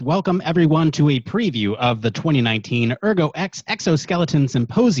Welcome everyone to a preview of the 2019 ErgoX Exoskeleton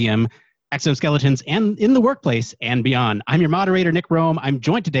Symposium, Exoskeletons and in the Workplace and Beyond. I'm your moderator, Nick Rome. I'm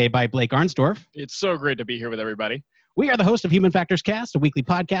joined today by Blake Arnsdorf. It's so great to be here with everybody. We are the host of Human Factors Cast, a weekly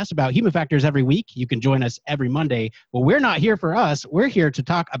podcast about human factors every week. You can join us every Monday. Well, we're not here for us. We're here to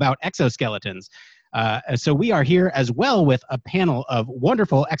talk about exoskeletons. So we are here as well with a panel of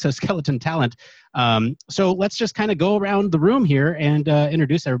wonderful exoskeleton talent. So let's just kind of go around the room here and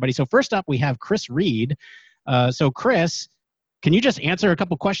introduce everybody. So first up, we have Chris Reed. So Chris, can you just answer a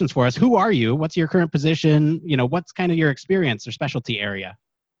couple questions for us? Who are you? What's your current position? You know, what's kind of your experience or specialty area?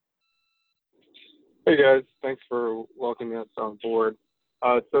 Hey guys, thanks for welcoming us on board.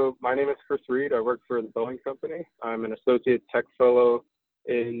 So my name is Chris Reed. I work for the Boeing Company. I'm an associate tech fellow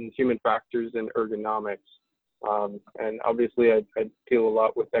in human factors and ergonomics. And obviously I deal a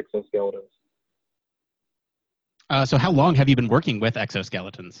lot with exoskeletons. So how long have you been working with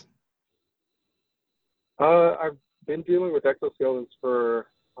exoskeletons? I've been dealing with exoskeletons for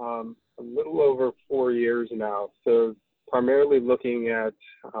a little over 4 years now. So primarily looking at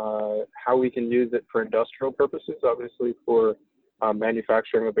how we can use it for industrial purposes, obviously for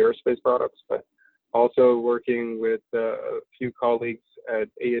manufacturing of aerospace products, but also working with a few colleagues at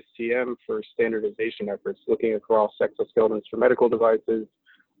ASTM for standardization efforts, looking across exoskeletons for medical devices,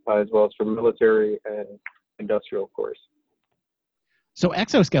 as well as for military and industrial, of course. So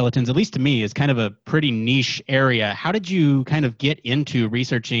exoskeletons, at least to me, is kind of a pretty niche area. How did you kind of get into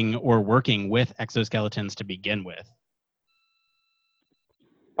researching or working with exoskeletons to begin with?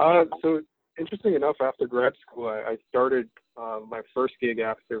 So interesting enough, after grad school, I started my first gig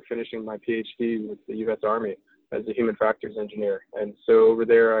after finishing my PhD with the U.S. Army as a human factors engineer. And so over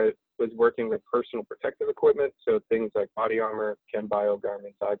there, I was working with personal protective equipment, so things like body armor, chem bio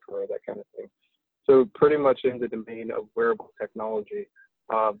garments, eye pro, that kind of thing. So pretty much in the domain of wearable technology.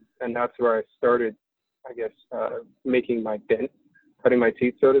 And that's where I started, I guess, making my dent, cutting my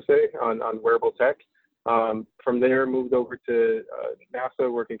teeth, so to say, on wearable tech. From there, moved over to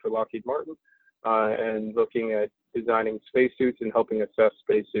NASA, working for Lockheed Martin, and looking at designing spacesuits and helping assess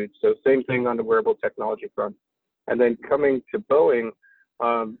spacesuits. So same thing on the wearable technology front. And then coming to Boeing,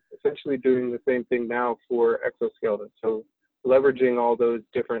 essentially doing the same thing now for exoskeletons. So leveraging all those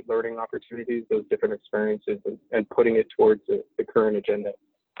different learning opportunities, those different experiences, and putting it towards the current agenda.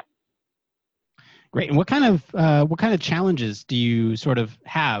 Great. And what kind of challenges do you sort of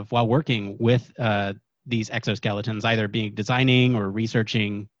have while working with these exoskeletons, either being designing or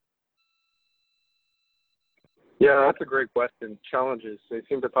researching? Yeah, that's a great question. Challenges, they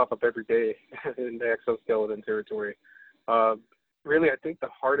seem to pop up every day in the exoskeleton territory. Really, I think the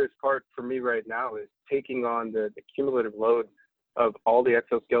hardest part for me right now is taking on the cumulative load of all the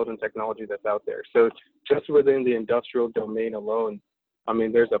exoskeleton technology that's out there. So just within the industrial domain alone, I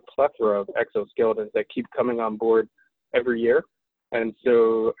mean, there's a plethora of exoskeletons that keep coming on board every year. And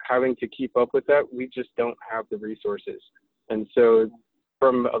so having to keep up with that, we just don't have the resources. And so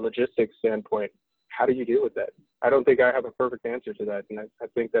from a logistics standpoint, how do you deal with that? I don't think I have a perfect answer to that. And I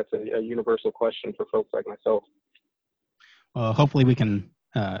think that's a universal question for folks like myself. Well, hopefully we can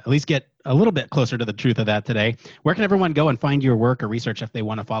at least get a little bit closer to the truth of that today. Where can everyone go and find your work or research if they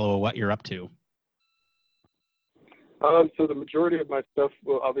want to follow what you're up to? So the majority of my stuff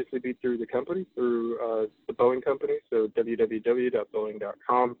will obviously be through the company, through the Boeing Company, so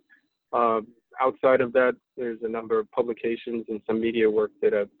www.boeing.com. Outside of that, there's a number of publications and some media work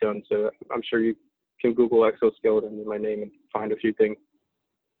that I've done. So I'm sure you can Google exoskeleton in my name and find a few things.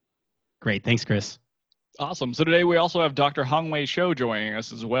 Great. Thanks, Chris. Awesome. So today we also have Dr. Hongwei Shou joining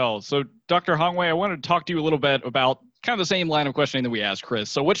us as well. So Dr. Hongwei, I wanted to talk to you a little bit about kind of the same line of questioning that we asked Chris.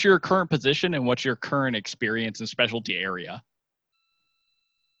 So what's your current position and what's your current experience and specialty area?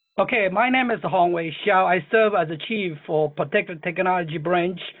 Okay, my name is Hongwei Shou. I serve as the chief for Protective Technology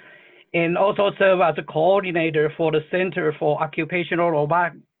Branch and also serve as a coordinator for the Center for Occupational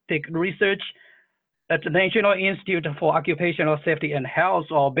Robotic Research at the National Institute for Occupational Safety and Health,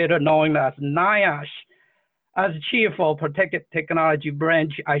 or better known as NIOSH. As chief for Protective Technology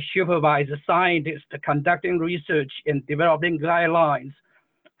Branch, I supervise scientists conducting research and developing guidelines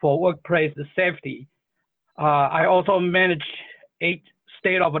for workplace safety. I also manage 8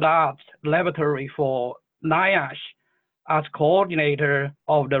 state-of-the-art laboratory for NIOSH. As coordinator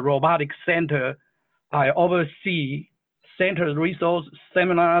of the Robotics Center, I oversee center resource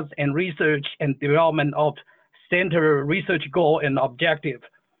seminars and research and development of center research goal and objective.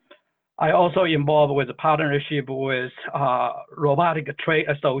 I also involved with a partnership with Robotic Trade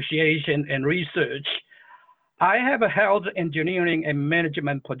Association and research. I have held engineering and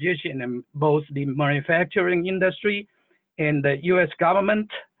management position in both the manufacturing industry and the U.S. government.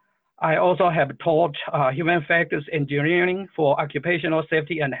 I also have taught human factors engineering for occupational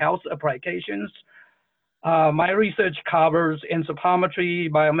safety and health applications. My research covers anthropometry,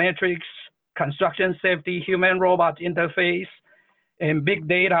 biometrics, construction safety, human-robot interface, and big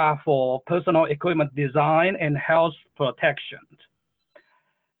data for personal equipment design and health protection.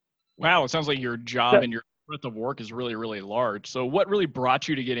 Wow, it sounds like your job and your breadth of work is really, really large. So what really brought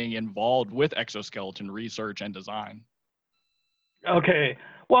you to getting involved with exoskeleton research and design? Okay,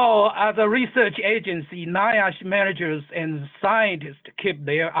 well, as a research agency, NIOSH managers and scientists keep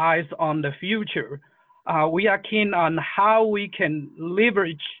their eyes on the future. We are keen on how we can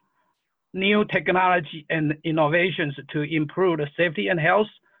leverage new technology and innovations to improve the safety and health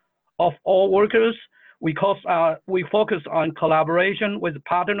of all workers. We focus on collaboration with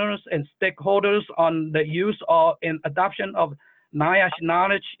partners and stakeholders on the use of and adoption of NIOSH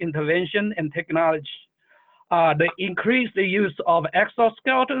knowledge, intervention, and technology. The increased use of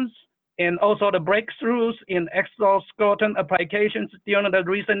exoskeletons and also the breakthroughs in exoskeleton applications during the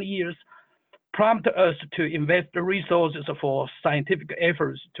recent years prompt us to invest the resources for scientific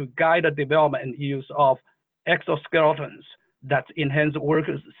efforts to guide the development and use of exoskeletons that enhance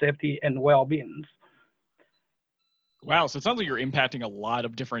workers' safety and well-being. Wow, so it sounds like you're impacting a lot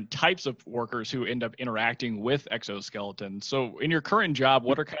of different types of workers who end up interacting with exoskeletons. So in your current job,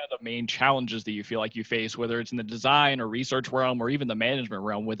 what are kind of the main challenges that you feel like you face, whether it's in the design or research realm or even the management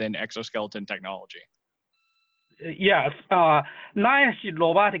realm within exoskeleton technology? Yes, NIOSH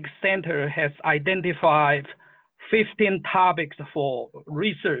Robotics Center has identified 15 topics for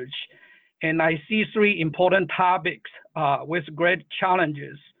research, and I see 3 important topics with great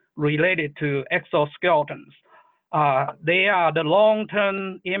challenges related to exoskeletons. They are the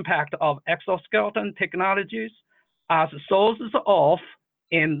long-term impact of exoskeleton technologies as sources of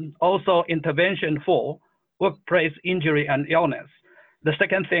and also intervention for workplace injury and illness. The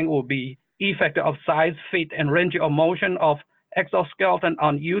second thing will be effect of size, fit, and range of motion of exoskeleton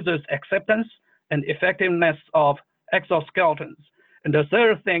on users' acceptance and effectiveness of exoskeletons. And the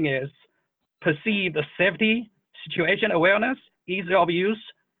third thing is perceived safety, situation awareness, ease of use,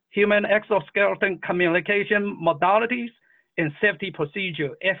 human exoskeleton communication modalities, and safety procedure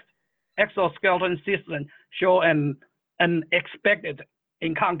if exoskeleton system show an unexpected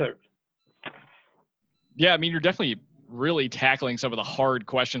encounter. Yeah, I mean, you're definitely really tackling some of the hard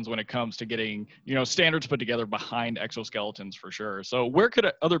questions when it comes to getting, standards put together behind exoskeletons for sure. So where could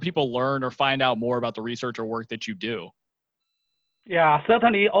other people learn or find out more about the research or work that you do? Yeah,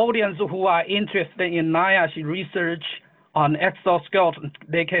 certainly audience who are interested in NIOSH research on exoskeletons,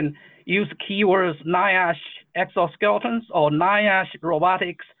 they can use keywords NIOSH exoskeletons or NIOSH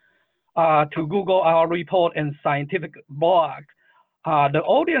robotics to Google our report and scientific blog. The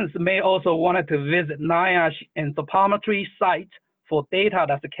audience may also want to visit NIOSH anthropometry site for data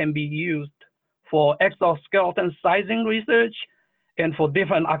that can be used for exoskeleton sizing research and for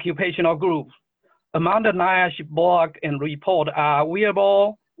different occupational groups. Among the NIOSH blog and report are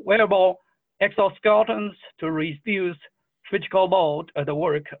wearable exoskeletons to reduce physical load at the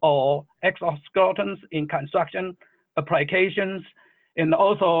work or exoskeletons in construction applications. And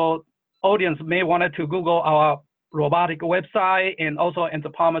also audience may want to Google our robotic website and also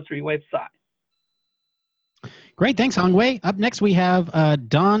anthropometry website. Great, thanks, Hongwei. Up next, we have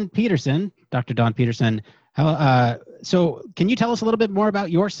Don Peterson, Dr. Don Peterson. So can you tell us a little bit more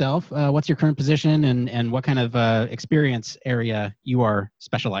about yourself? What's your current position and what kind of experience area you are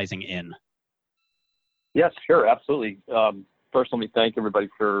specializing in? Yes, sure, absolutely. First, let me thank everybody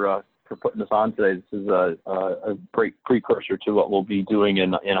for putting this on today. This is a great precursor to what we'll be doing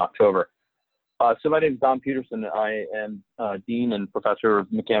in October. So my name is Don Peterson. I am Dean and Professor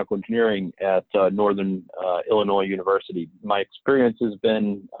of Mechanical Engineering at Northern Illinois University. My experience has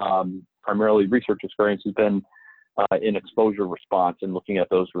been, primarily research experience has been in exposure response and looking at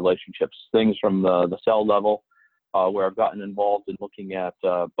those relationships, things from the cell level, where I've gotten involved in looking at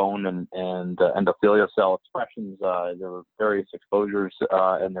bone and endothelial cell expressions. There were various exposures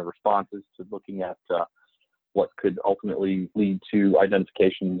and their responses to looking at what could ultimately lead to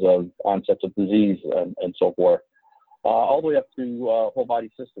identifications of onsets of disease and so forth, all the way up to whole body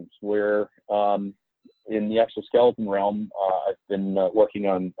systems, where in the exoskeleton realm, I've been working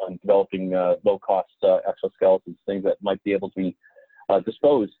on developing low-cost exoskeletons, things that might be able to be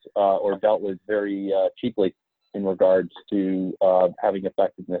disposed or dealt with very cheaply in regards to having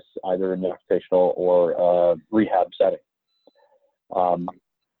effectiveness either in the occupational or rehab setting.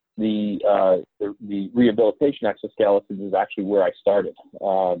 The rehabilitation exoskeletons is actually where I started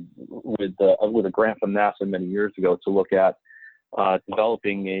with a grant from NASA many years ago to look at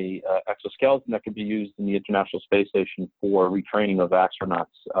developing a exoskeleton that could be used in the International Space Station for retraining of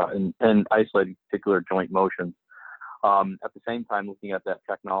astronauts and isolating particular joint motions. At the same time, looking at that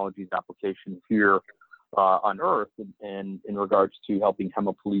technology's application here on Earth and in regards to helping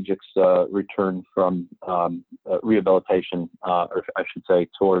hemiplegics return from rehabilitation, or I should say,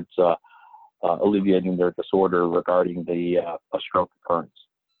 towards alleviating their disorder regarding a stroke occurrence.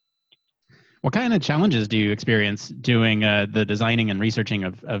 What kind of challenges do you experience doing the designing and researching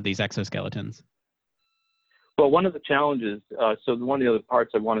of these exoskeletons? Well, one of the challenges, so one of the other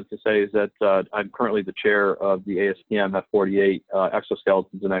parts I wanted to say is that I'm currently the chair of the ASTM F48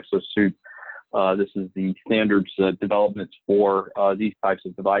 exoskeletons and exosuit. This is the standards development for these types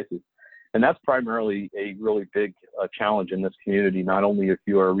of devices. And that's primarily a really big challenge in this community, not only if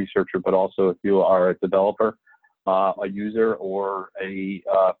you are a researcher, but also if you are a developer, a user, or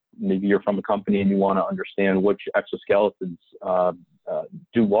maybe you're from a company and you want to understand which exoskeletons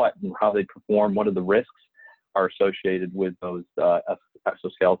do what and how they perform, what are the risks are associated with those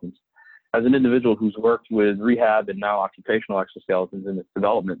exoskeletons. As an individual who's worked with rehab and now occupational exoskeletons in its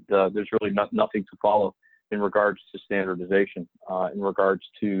development, there's really nothing to follow in regards to standardization, in regards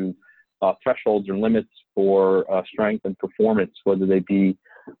to thresholds or limits for strength and performance, whether they be,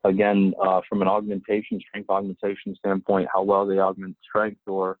 again, from an strength augmentation standpoint, how well they augment strength,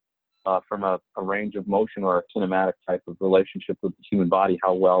 or from a range of motion or a kinematic type of relationship with the human body,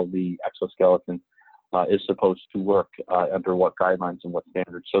 how well the exoskeleton is supposed to work under what guidelines and what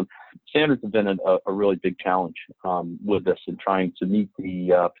standards. So standards have been a really big challenge with this in trying to meet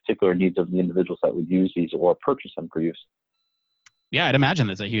the particular needs of the individuals that would use these or purchase them for use. Yeah, I'd imagine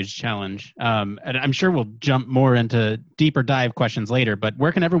that's a huge challenge. And I'm sure we'll jump more into deeper dive questions later, but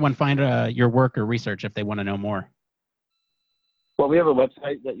where can everyone find your work or research if they want to know more? Well, we have a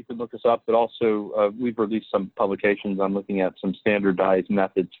website that you can look us up, but also we've released some publications on looking at some standardized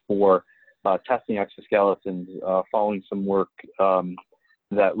methods for testing exoskeletons, following some work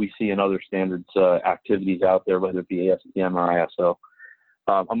that we see in other standards activities out there, whether it be ASTM or ISO.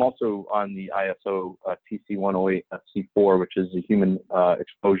 I'm also on the ISO TC108C4, which is a human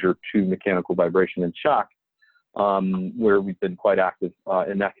exposure to mechanical vibration and shock, where we've been quite active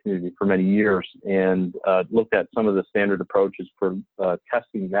in that community for many years, and looked at some of the standard approaches for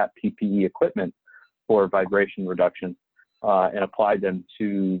testing that PPE equipment for vibration reduction, and applied them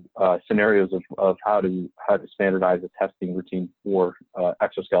to scenarios of how to standardize a testing routine for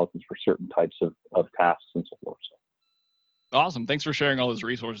exoskeletons for certain types of tasks and so forth. Awesome. Thanks for sharing all those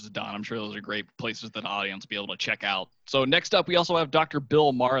resources, Don. I'm sure those are great places that the audience will be able to check out. So next up, we also have Dr.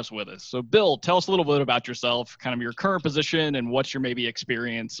 Bill Morris with us. So Bill, tell us a little bit about yourself, kind of your current position and what's your maybe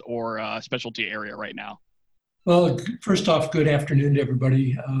experience or specialty area right now. Well, first off, good afternoon to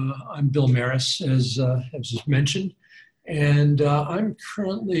everybody. I'm Bill Morris, as was mentioned, and I'm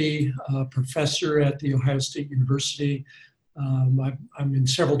currently a professor at The Ohio State University. I'm in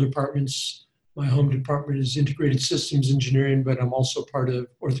several departments. My home department is integrated systems engineering, but I'm also part of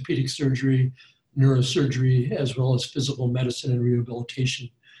orthopedic surgery, neurosurgery, as well as physical medicine and rehabilitation.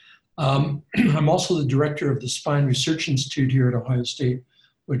 I'm also the director of the Spine Research Institute here at Ohio State,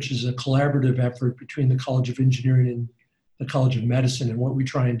 which is a collaborative effort between the College of Engineering and the College of Medicine. And what we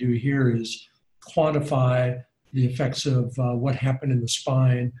try and do here is quantify the effects of what happened in the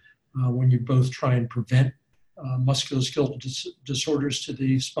spine when you both try and prevent musculoskeletal disorders to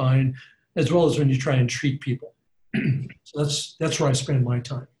the spine, as well as when you try and treat people. So that's where I spend my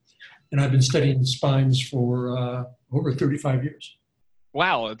time. And I've been studying spines for over 35 years.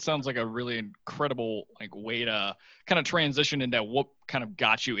 Wow, it sounds like a really incredible way to kind of transition into what kind of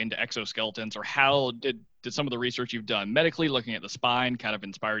got you into exoskeletons, or how did some of the research you've done medically looking at the spine kind of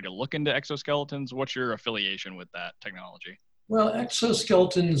inspire you to look into exoskeletons? What's your affiliation with that technology? Well,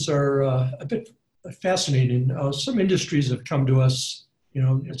 exoskeletons are a bit fascinating. Some industries have come to us,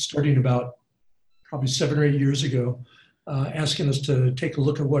 starting about probably 7 or 8 years ago, asking us to take a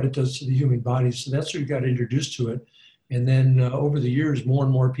look at what it does to the human body. So that's where we got introduced to it. And then over the years, more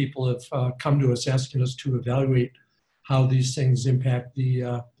and more people have come to us asking us to evaluate how these things impact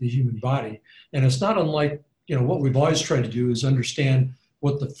the human body. And it's not unlike, what we've always tried to do is understand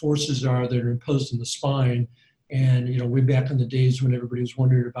what the forces are that are imposed in the spine. And, way back in the days when everybody was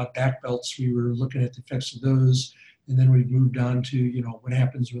wondering about back belts, we were looking at the effects of those. And then we've moved on to, what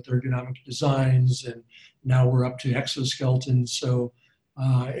happens with ergonomic designs. And now we're up to exoskeletons. So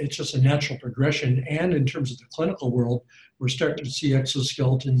it's just a natural progression. And in terms of the clinical world, we're starting to see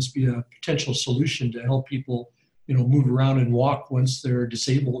exoskeletons be a potential solution to help people, move around and walk once they're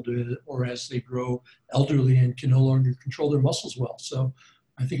disabled or as they grow elderly and can no longer control their muscles well. So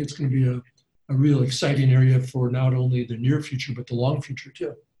I think it's going to be a real exciting area for not only the near future, but the long future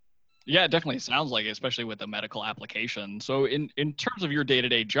too. Yeah, it definitely sounds like it, especially with the medical application. So in terms of your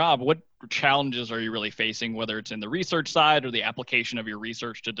day-to-day job, what challenges are you really facing, whether it's in the research side or the application of your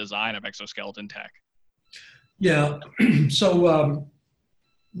research to design of exoskeleton tech? Yeah, so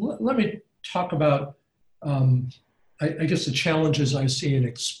let me talk about, I guess, the challenges I see in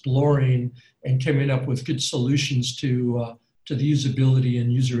exploring and coming up with good solutions to the usability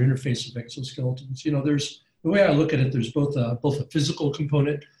and user interface of exoskeletons. There's, the way I look at it, there's both a physical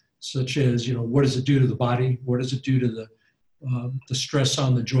component, such as, what does it do to the body? What does it do to the stress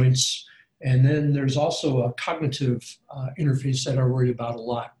on the joints? And then there's also a cognitive interface that I worry about a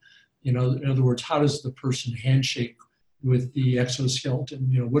lot. In other words, how does the person handshake with the exoskeleton?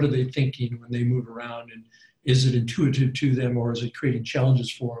 What are they thinking when they move around? And is it intuitive to them, or is it creating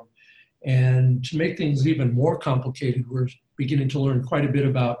challenges for them? And to make things even more complicated, we're beginning to learn quite a bit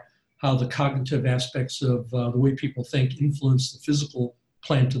about how the cognitive aspects of the way people think influence the physical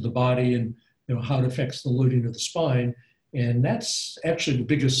plant of the body, and how it affects the loading of the spine. And that's actually the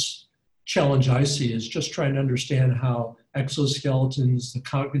biggest challenge I see, is just trying to understand how exoskeletons, the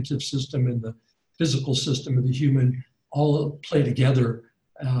cognitive system and the physical system of the human all play together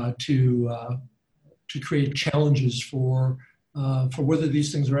to create challenges for whether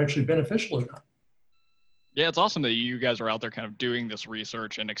these things are actually beneficial or not. Yeah, it's awesome that you guys are out there kind of doing this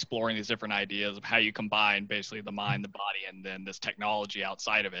research and exploring these different ideas of how you combine basically the mind, the body, and then this technology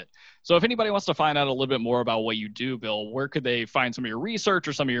outside of it. So if anybody wants to find out a little bit more about what you do, Bill, where could they find some of your research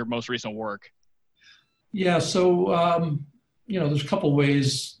or some of your most recent work? Yeah, so, there's a couple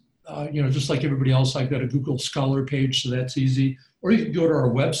ways. Just like everybody else, I've got a Google Scholar page, so that's easy. Or you can go to our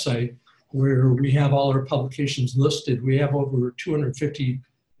website where we have all our publications listed. We have over 250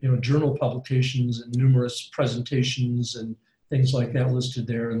 journal publications and numerous presentations and things like that listed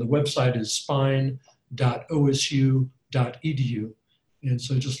there. And the website is spine.osu.edu. And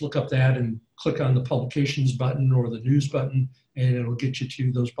so just look up that and click on the publications button or the news button, and it'll get you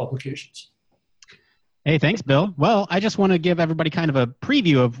to those publications. Hey, thanks, Bill. Well, I just want to give everybody kind of a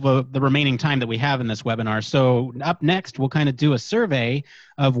preview of the remaining time that we have in this webinar. So up next, we'll kind of do a survey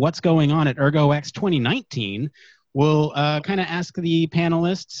of what's going on at ErgoX 2019. We'll kind of ask the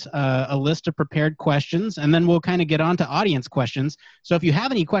panelists a list of prepared questions, and then we'll kind of get on to audience questions. So if you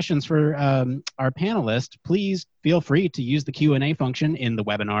have any questions for our panelists, please feel free to use the Q&A function in the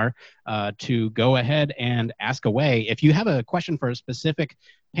webinar to go ahead and ask away. If you have a question for a specific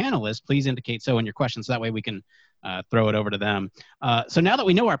panelist, please indicate so in your questions. So that way we can throw it over to them. So now that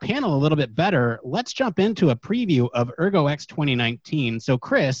we know our panel a little bit better, let's jump into a preview of ErgoX 2019. So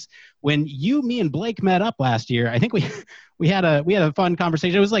Chris, when me and Blake met up last year, I think we had a fun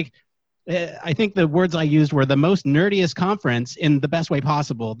conversation. It was like, I think the words I used were the most nerdiest conference in the best way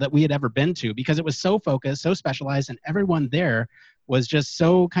possible that we had ever been to, because it was so focused, so specialized, and everyone there was just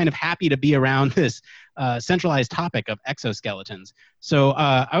so kind of happy to be around this centralized topic of exoskeletons. So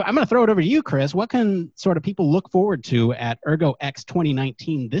I'm going to throw it over to you, Chris. What can sort of people look forward to at ErgoX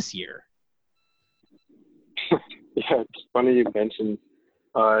 2019 this year? Yeah, it's funny you mentioned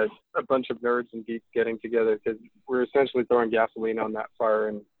a bunch of nerds and geeks getting together, because we're essentially throwing gasoline on that fire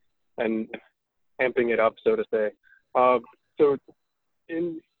and amping it up, so to say. So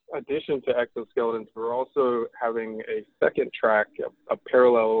in addition to exoskeletons, we're also having a second track, a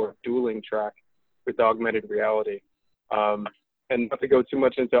parallel or dueling track with augmented reality. And not to go too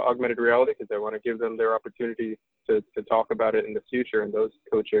much into augmented reality, because I want to give them their opportunity to talk about it in the future, and those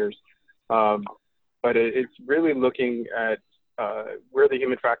co-chairs. But it's really looking at where the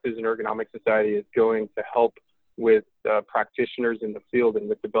Human Factors and Ergonomics Society is going to help with practitioners in the field and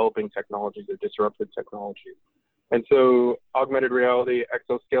with developing technologies or disruptive technologies. And so augmented reality,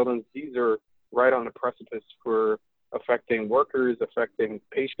 exoskeletons, these are right on the precipice for affecting workers, affecting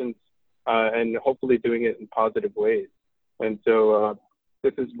patients, and hopefully doing it in positive ways. And so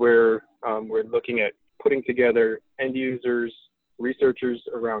this is where we're looking at putting together end users, researchers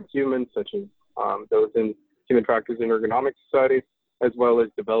around humans, such as those in Human Factors and Ergonomics Society, as well as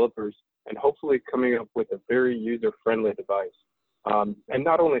developers, and hopefully coming up with a very user-friendly device. And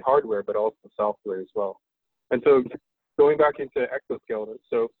not only hardware, but also software as well. And so going back into exoskeletons,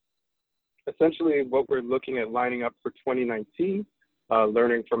 so essentially what we're looking at lining up for 2019,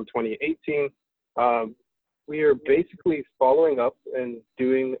 learning from 2018, we are basically following up and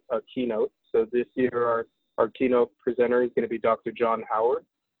doing a keynote. So this year our keynote presenter is going to be Dr. John Howard,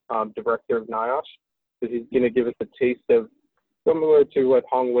 director of NIOSH. So he's going to give us a taste of, similar to what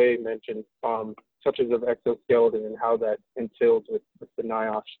Hong Wei mentioned, touches of exoskeleton and how that entails with the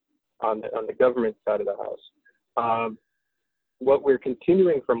NIOSH on the government side of the house. What we're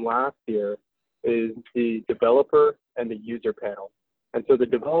continuing from last year is the developer and the user panel. And so the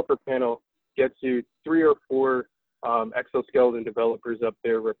developer panel gets you 3 or 4 exoskeleton developers up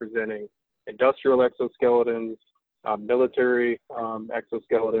there representing industrial exoskeletons, military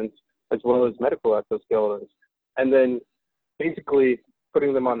exoskeletons, as well as medical exoskeletons. And then basically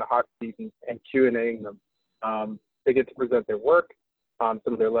putting them on the hot seat and Q&Aing them. They get to present their work, some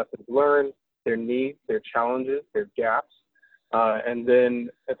of their lessons learned, their needs, their challenges, their gaps, and then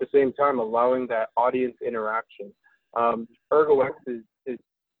at the same time allowing that audience interaction. ErgoX is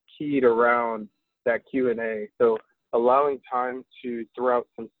keyed around that Q&A, so allowing time to throw out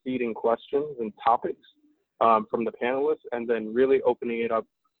some seeding questions and topics from the panelists, and then really opening it up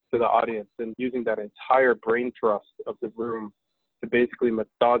to the audience and using that entire brain trust of the room to basically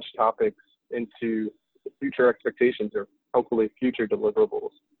massage topics into future expectations or hopefully future deliverables.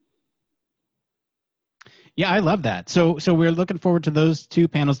 Yeah, I love that. So we're looking forward to those 2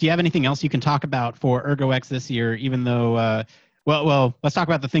 panels. Do you have anything else you can talk about for ErgoX this year, even though, well, let's talk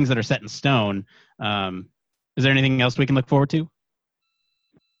about the things that are set in stone. Is there anything else we can look forward to?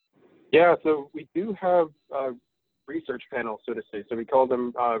 Yeah, so we do have research panels, so to say. So we call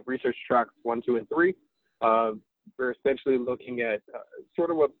them research tracks 1, 2, and 3. We're essentially looking at sort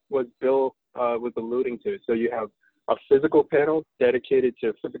of what Bill was alluding to. So you have a physical panel dedicated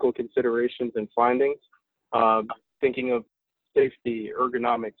to physical considerations and findings, thinking of safety,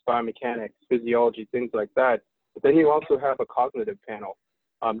 ergonomics, biomechanics, physiology, things like that. But then you also have a cognitive panel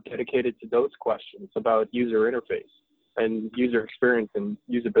dedicated to those questions about user interface and user experience and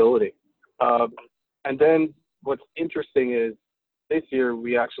usability. And then what's interesting is this year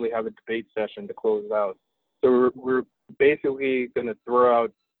we actually have a debate session to close out. So we're basically going to throw out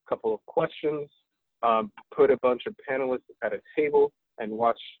a couple of questions, put a bunch of panelists at a table, and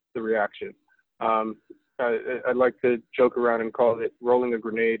watch the reaction. I'd like to joke around and call it rolling a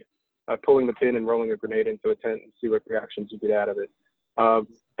grenade, pulling the pin and rolling a grenade into a tent and see what reactions you get out of it.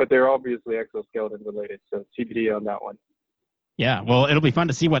 But they're obviously exoskeleton related, so TBD on that one. Yeah, well, it'll be fun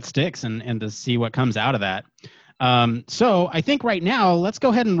to see what sticks and to see what comes out of that. So I think right now, let's go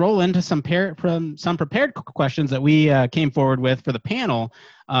ahead and roll into some prepared questions that we came forward with for the panel.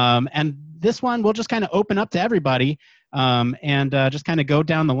 And this one, we'll just kind of open up to everybody and just kind of go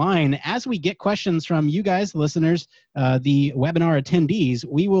down the line. As we get questions from you guys, the listeners, the webinar attendees,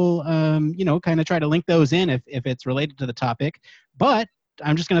 we will, kind of try to link those in if it's related to the topic. But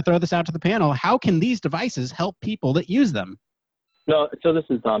I'm just going to throw this out to the panel. How can these devices help people that use them? No, so this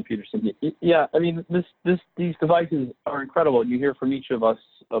is Don Peterson. Yeah, I mean, these devices are incredible. You hear from each of us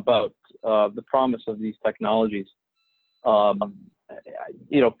about the promise of these technologies. From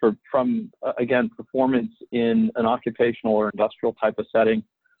performance in an occupational or industrial type of setting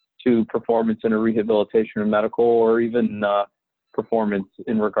to performance in a rehabilitation or medical, or even performance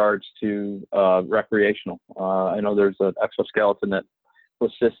in regards to recreational. I know there's an exoskeleton that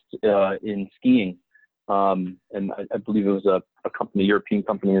assists in skiing. And I believe it was a European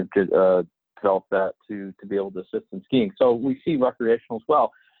company that developed that to be able to assist in skiing. So we see recreational as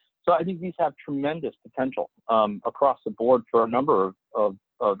well. So I think these have tremendous potential across the board for a number of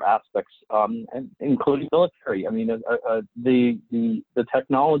aspects, and including military. I mean, the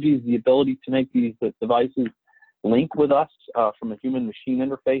technologies, the ability to make these devices link with us from a human-machine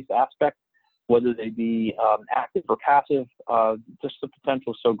interface aspect, whether they be active or passive, just the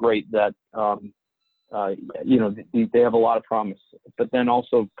potential is so great that they have a lot of promise. But then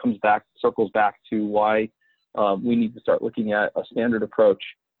also circles back to why we need to start looking at a standard approach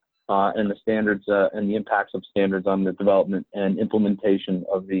and the standards and the impacts of standards on the development and implementation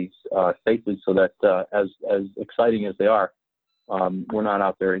of these safely, so that as exciting as they are, we're not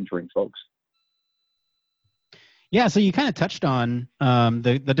out there injuring folks. Yeah, so you kind of touched on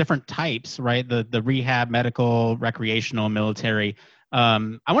the different types, right? The rehab, medical, recreational, military. I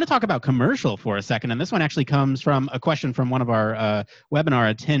want to talk about commercial for a second, and this one actually comes from a question from one of our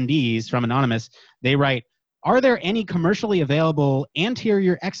webinar attendees from Anonymous. They write, are there any commercially available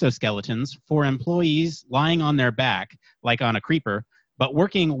anterior exoskeletons for employees lying on their back, like on a creeper, but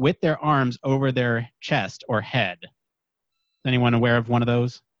working with their arms over their chest or head? Is anyone aware of one of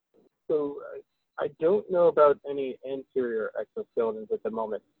those? So I don't know about any anterior exoskeletons at the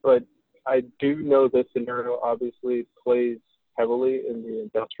moment, but I do know this scenario obviously plays heavily in the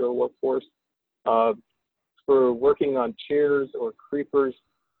industrial workforce. For working on chairs or creepers,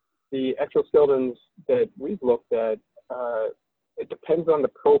 the exoskeletons that we've looked at, it depends on the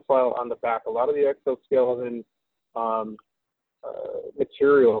profile on the back. A lot of the exoskeleton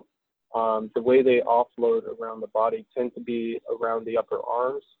material, the way they offload around the body tend to be around the upper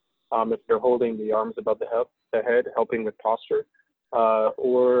arms, if they're holding the arms above the head, helping with posture.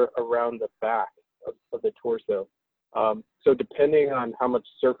 or around the back of the torso. So depending on how much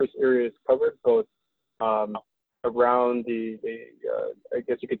surface area is covered, both around I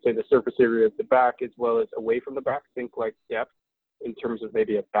guess you could say the surface area of the back as well as away from the back, think like depth in terms of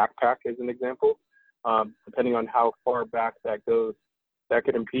maybe a backpack as an example. Depending on how far back that goes, that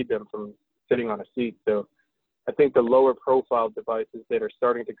could impede them from sitting on a seat. So I think the lower profile devices that are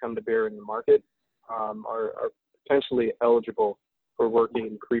starting to come to bear in the market are potentially eligible for working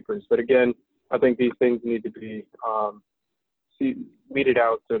in creepers. But again, I think these things need to be weeded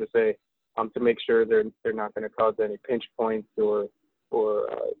out, so to say, to make sure they're not going to cause any pinch points or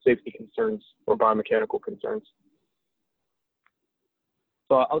safety concerns or biomechanical concerns.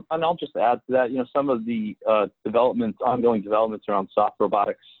 So I'll just add to that, some of the ongoing developments around soft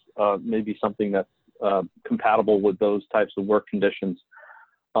robotics may be something that's compatible with those types of work conditions.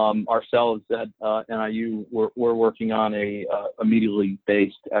 Ourselves at NIU, we're working on a medially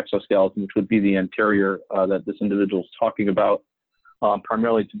based exoskeleton, which would be the anterior that this individual is talking about,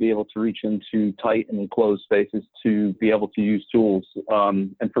 primarily to be able to reach into tight and enclosed spaces to be able to use tools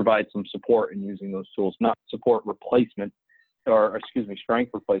and provide some support in using those tools, not support replacement,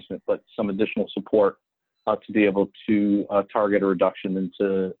 strength replacement, but some additional support to be able to target a reduction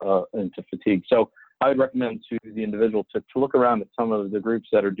into fatigue. So I would recommend to the individual to look around at some of the groups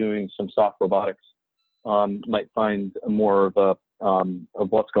that are doing some soft robotics. Might find more of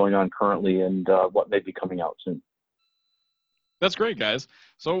what's going on currently and what may be coming out soon. That's great, guys.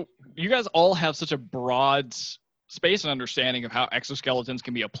 So you guys all have such a broad space and understanding of how exoskeletons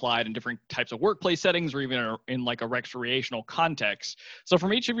can be applied in different types of workplace settings or even in like a recreational context. So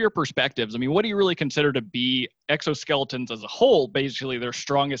from each of your perspectives, I mean, what do you really consider to be exoskeletons as a whole, basically their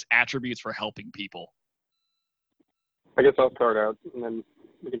strongest attributes for helping people? I guess I'll start out and then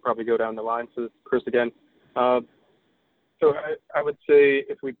we can probably go down the line. So Chris again. So I would say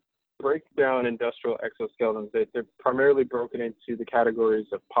if we break down industrial exoskeletons, they're primarily broken into the categories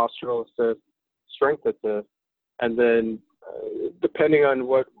of postural assist, strength assist, and then depending on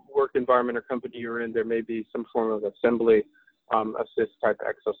what work environment or company you're in, there may be some form of assembly assist type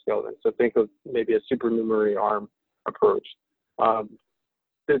exoskeleton. So think of maybe a supernumerary arm approach.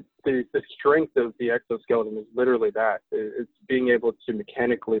 The strength of the exoskeleton is literally that. It's being able to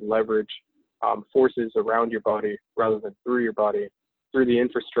mechanically leverage forces around your body rather than through your body, through the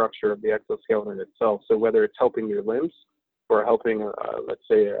infrastructure of the exoskeleton itself. So whether it's helping your limbs or helping, let's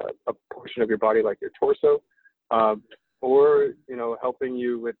say, a portion of your body like your torso, or helping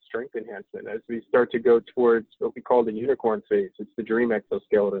you with strength enhancement. As we start to go towards what we call the unicorn phase, it's the dream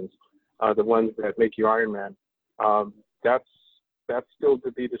exoskeletons, the ones that make you Iron Man. That's still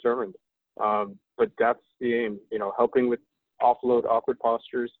to be determined, but that's the aim. Helping with offload awkward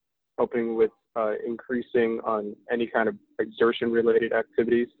postures, helping with increasing on any kind of exertion-related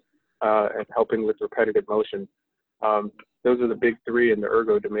activities, and helping with repetitive motion. Those are the big three in the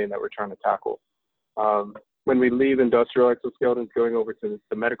ergo domain that we're trying to tackle. When we leave industrial exoskeletons, going over to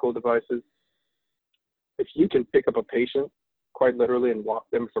the medical devices, if you can pick up a patient quite literally and walk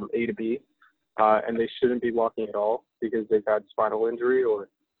them from A to B, and they shouldn't be walking at all because they've had spinal injury or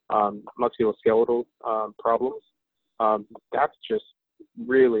musculoskeletal problems, that's just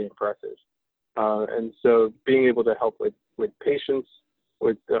really impressive. And so being able to help with patients,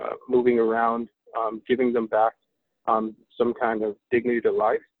 with moving around, giving them back some kind of dignity to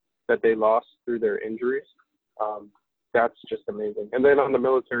life that they lost through their injuries, that's just amazing. And then on the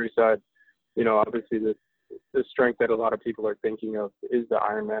military side, obviously the strength that a lot of people are thinking of is the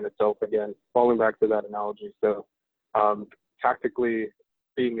Iron Man itself, again, falling back to that analogy. So tactically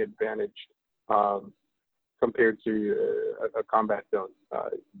being advantaged compared to a combat zone,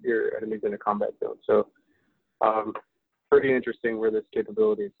 your enemies in a combat zone. So pretty interesting where this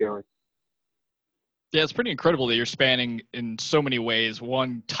capability is going. Yeah, it's pretty incredible that you're spanning in so many ways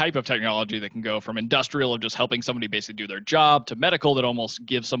one type of technology that can go from industrial of just helping somebody basically do their job to medical that almost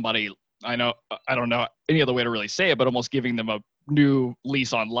gives somebody, I don't know any other way to really say it, but almost giving them a new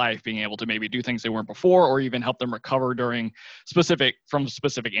lease on life, being able to maybe do things they weren't before or even help them recover from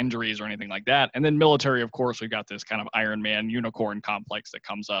specific injuries or anything like that. And then military, of course, we've got this kind of Iron Man unicorn complex that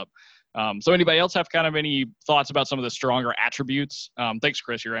comes up. So anybody else have kind of any thoughts about some of the stronger attributes? Thanks,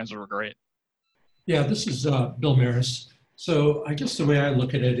 Chris. Your answers were great. Yeah, this is Bill Maris. So I guess the way I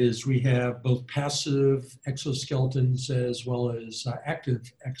look at it is we have both passive exoskeletons as well as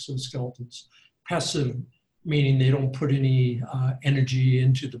active exoskeletons. Passive meaning they don't put any energy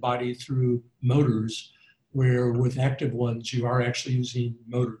into the body through motors, where with active ones you are actually using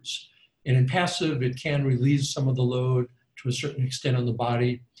motors. And in passive, it can release some of the load to a certain extent on the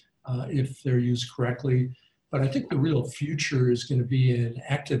body if they're used correctly. But I think the real future is going to be in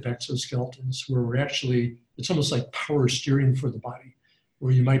active exoskeletons, where we're actually, it's almost like power steering for the body,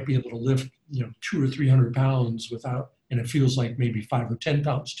 where you might be able to lift, 200 or 300 pounds without, and it feels like maybe 5 or 10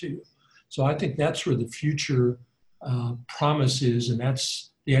 pounds to you. So I think that's where the future promise is, and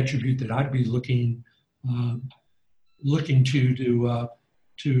that's the attribute that I'd be looking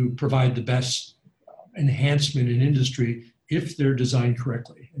to provide the best enhancement in industry if they're designed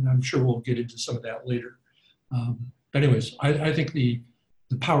correctly. And I'm sure we'll get into some of that later. But anyways, I think the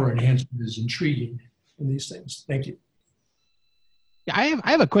power enhancement is intriguing in these things. Thank you. Yeah,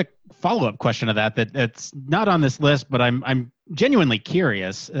 I have a quick follow-up question to that's not on this list, but I'm genuinely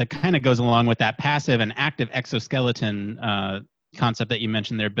curious. It kind of goes along with that passive and active exoskeleton concept that you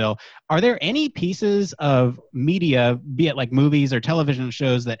mentioned there, Bill. Are there any pieces of media, be it like movies or television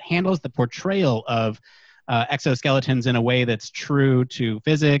shows, that handles the portrayal of exoskeletons in a way that's true to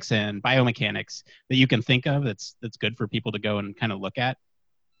physics and biomechanics that you can think of that's good for people to go and kind of look at?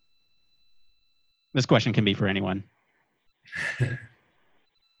 This question can be for anyone.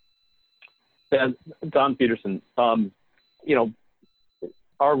 Don Peterson, our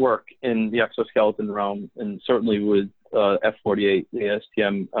work in the exoskeleton realm, and certainly with F48, the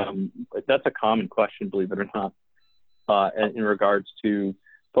ASTM, that's a common question, believe it or not, in regards to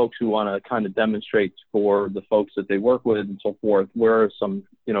folks who want to kind of demonstrate for the folks that they work with and so forth, where are some,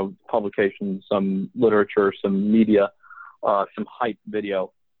 publications, some literature, some media, some hype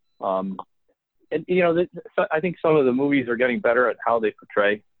video. And, I think some of the movies are getting better at how they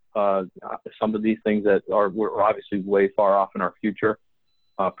portray some of these things that we're obviously way far off in our future,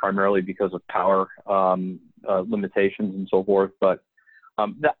 primarily because of power limitations and so forth. But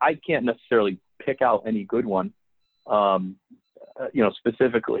I can't necessarily pick out any good one,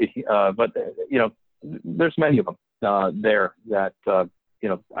 specifically. But there's many of them there that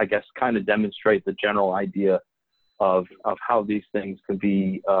I guess kind of demonstrate the general idea of how these things can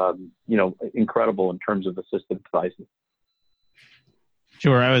be incredible in terms of assistive devices.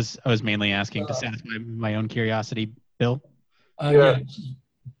 Sure, I was mainly asking to satisfy my own curiosity. Bill? Yeah.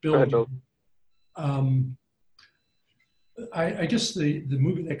 Bill. Go ahead, Bill. I guess the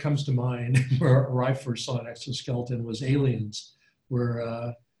movie that comes to mind where I first saw an exoskeleton was Aliens,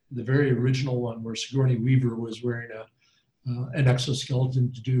 where the very original one, where Sigourney Weaver was wearing an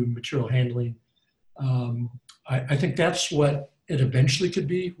exoskeleton to do material handling. I think that's what it eventually could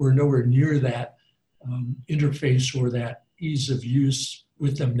be. We're nowhere near that interface or that ease of use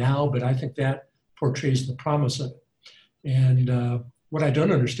with them now, but I think that portrays the promise of it. And what I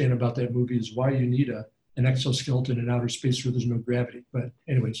don't understand about that movie is why you need an exoskeleton in outer space where there's no gravity. But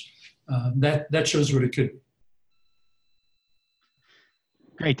anyways, that shows what it could be.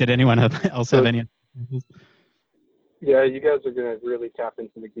 Great. Did anyone else have any? Yeah, you guys are going to really tap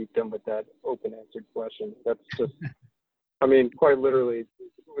into the geekdom with that open answered question. That's just, quite literally,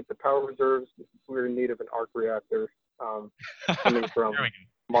 with the power reserves, we're in need of an arc reactor coming from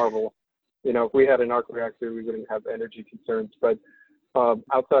Marvel. If we had an arc reactor, we wouldn't have energy concerns. But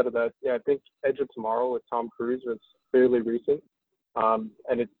outside of that, yeah, I think Edge of Tomorrow with Tom Cruise was fairly recent. And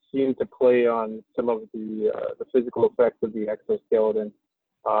it seemed to play on some of the physical effects of the exoskeleton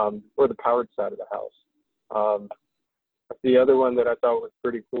or the powered side of the house. The other one that I thought was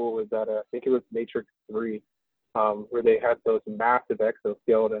pretty cool was that I think it was Matrix 3, where they had those massive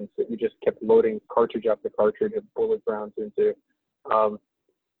exoskeletons that you just kept loading cartridge after cartridge of bullet rounds into.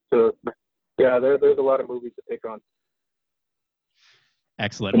 So yeah, there's a lot of movies to pick on.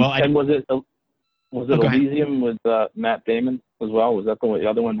 Excellent. Well, and was it Elysium with Matt Damon as well? Was that the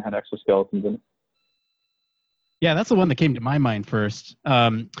other one that had exoskeletons in it? Yeah, that's the one that came to my mind first.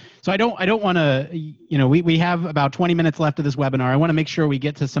 So I don't want to, we have about 20 minutes left of this webinar. I want to make sure we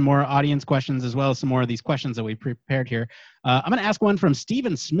get to some more audience questions as well as some more of these questions that we prepared here. I'm going to ask one from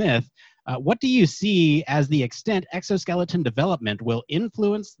Stephen Smith. What do you see as the extent exoskeleton development will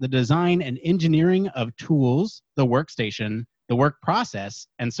influence the design and engineering of tools, the workstation, the work process,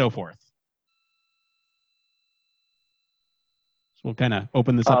 and so forth? So we'll kind of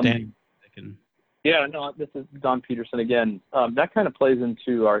open this up to anyone. Yeah, no, this is Don Peterson again. That kind of plays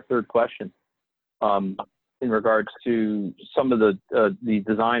into our third question in regards to some of the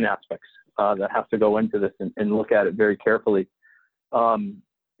design aspects that have to go into this and look at it very carefully.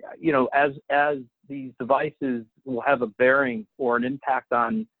 As these devices will have a bearing or an impact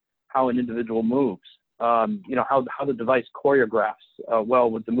on how an individual moves, how the device choreographs well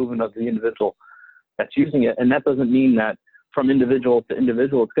with the movement of the individual that's using it. And that doesn't mean that from individual to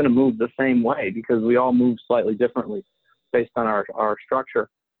individual, it's going to move the same way, because we all move slightly differently based on our structure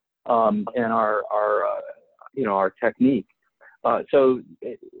and our technique. So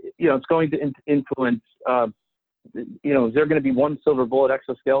it's going to influence is there going to be one silver bullet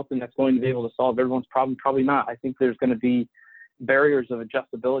exoskeleton that's going to be able to solve everyone's problem? Probably not. I think there's going to be barriers of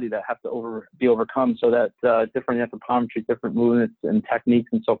adjustability that have to be overcome so that different anthropometry, different movements and techniques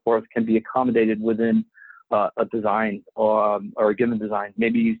and so forth can be accommodated within a design or a given design.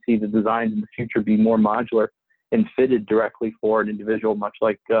 Maybe you see the designs in the future be more modular and fitted directly for an individual, much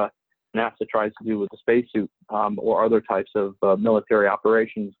like NASA tries to do with the spacesuit or other types of military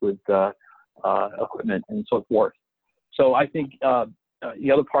operations with equipment and so forth. So I think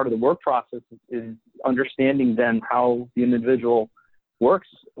the other part of the work process is understanding then how the individual works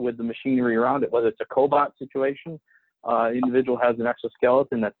with the machinery around it, whether it's a cobot situation, individual has an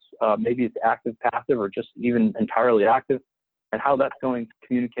exoskeleton that's maybe it's active, passive, or just even entirely active, and how that's going to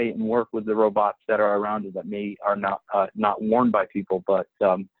communicate and work with the robots that are around it that are not worn by people, but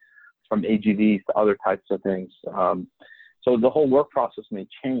from AGVs to other types of things. So the whole work process may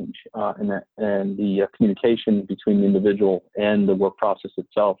change, and the communication between the individual and the work process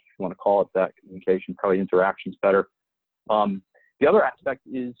itself, if you want to call it that, communication, probably interaction's better. The other aspect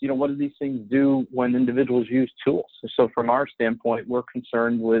is, what do these things do when individuals use tools? So from our standpoint, we're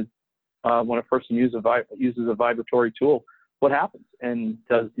concerned with when a person uses a vibratory tool, what happens? And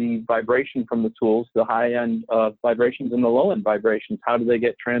does the vibration from the tools, the high-end vibrations and the low-end vibrations, how do they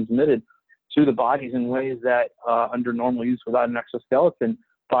get transmitted to the bodies in ways that under normal use without an exoskeleton,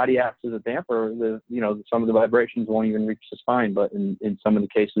 body acts as a damper? Some of the vibrations won't even reach the spine, but in some of the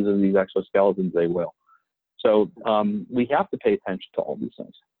cases of these exoskeletons, they will. So we have to pay attention to all these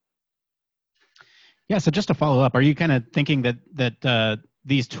things. Yeah. So just to follow up, are you kind of thinking that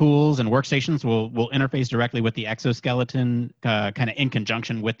these tools and workstations will interface directly with the exoskeleton, kind of in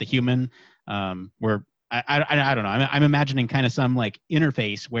conjunction with the human? Where I don't know. I'm imagining kind of some like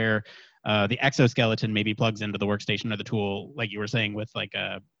interface where the exoskeleton maybe plugs into the workstation or the tool, like you were saying with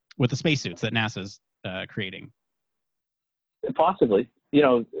the spacesuits that NASA's creating. Possibly.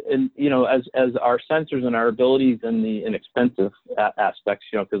 As our sensors and our abilities and the inexpensive aspects,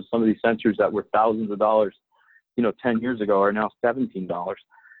 because some of these sensors that were thousands of dollars, 10 years ago are now $17.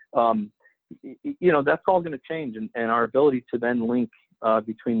 That's all going to change, and our ability to then link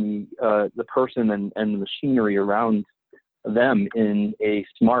between the person and the machinery around them in a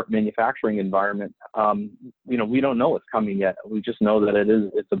smart manufacturing environment. We don't know what's coming yet. We just know that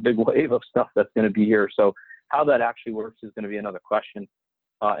it's a big wave of stuff that's going to be here. So how that actually works is going to be another question.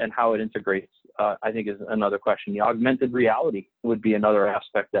 And how it integrates, I think, is another question. The augmented reality would be another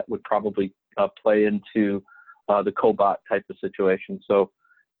aspect that would probably play into the cobot type of situation. So,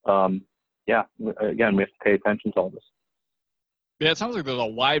 again, we have to pay attention to all this. Yeah, it sounds like there's a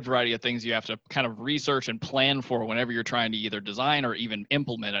wide variety of things you have to kind of research and plan for whenever you're trying to either design or even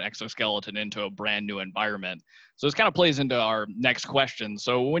implement an exoskeleton into a brand new environment. So this kind of plays into our next question.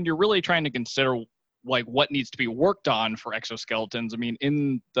 So when you're really trying to consider like what needs to be worked on for exoskeletons, I mean,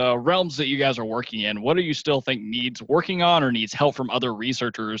 in the realms that you guys are working in, what do you still think needs working on or needs help from other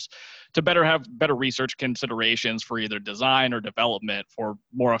researchers to have better research considerations for either design or development for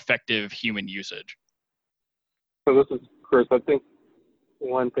more effective human usage? So this is Chris. I think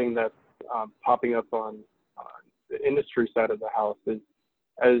one thing that's popping up on the industry side of the house is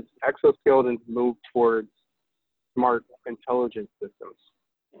as exoskeletons move towards smart intelligence systems,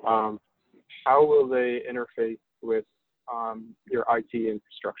 how will they interface with your IT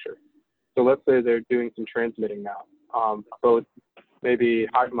infrastructure? So let's say they're doing some transmitting now, both maybe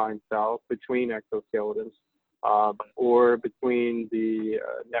hive mind style between exoskeletons or between the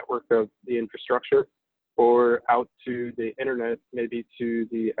network of the infrastructure or out to the internet, maybe to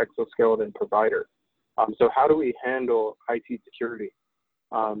the exoskeleton provider. So how do we handle IT security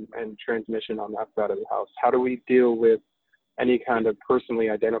and transmission on that side of the house? How do we deal with any kind of personally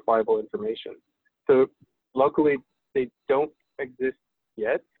identifiable information? So luckily they don't exist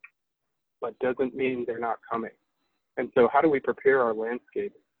yet, but doesn't mean they're not coming. And so how do we prepare our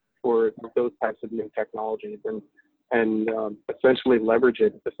landscape for those types of new technologies and essentially leverage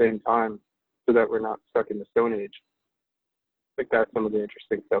it at the same time so that we're not stuck in the Stone Age? I think that's some of the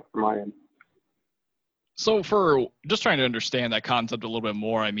interesting stuff from my end. So for just trying to understand that concept a little bit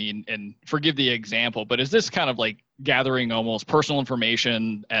more, I mean, and forgive the example, but is this kind of like gathering almost personal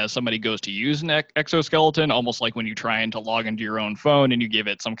information as somebody goes to use an exoskeleton, almost like when you're trying to log into your own phone and you give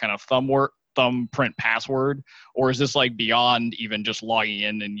it some kind of thumbprint password? Or is this like beyond even just logging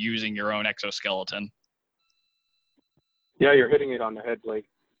in and using your own exoskeleton? Yeah, you're hitting it on the head, Blake.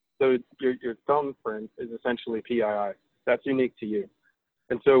 So your thumbprint is essentially PII. That's unique to you.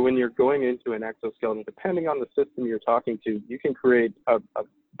 And so when you're going into an exoskeleton, depending on the system you're talking to, you can create a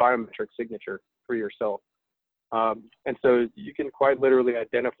biometric signature for yourself. And so you can quite literally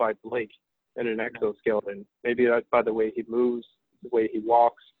identify Blake in an exoskeleton. Maybe that's by the way he moves, the way he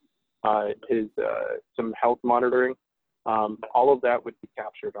walks, his some health monitoring. All of that would be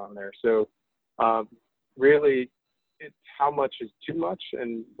captured on there. So really, it's how much is too much,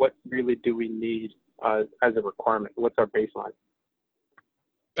 and what really do we need as a requirement? What's our baseline?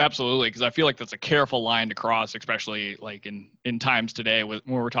 Absolutely, because I feel like that's a careful line to cross, especially like in times today when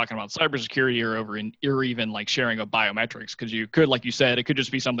we're talking about cybersecurity or even like sharing of biometrics. Because you could, like you said, it could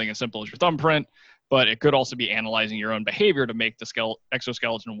just be something as simple as your thumbprint, but it could also be analyzing your own behavior to make the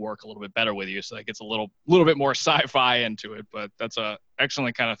exoskeleton work a little bit better with you. So that gets a little bit more sci-fi into it, but that's a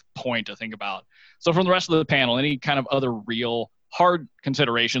excellent kind of point to think about. So from the rest of the panel, any kind of other real hard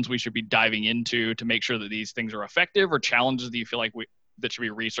considerations we should be diving into to make sure that these things are effective, or challenges that you feel like that should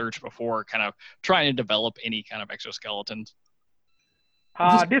be researched before kind of trying to develop any kind of exoskeletons?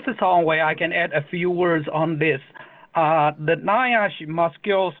 This is Hong Wei. I can add a few words on this. The NIOSH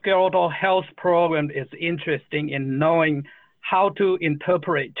Musculoskeletal Health Program is interesting in knowing how to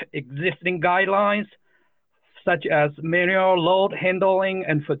interpret existing guidelines, such as manual load handling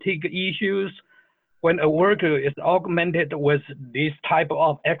and fatigue issues, when a worker is augmented with this type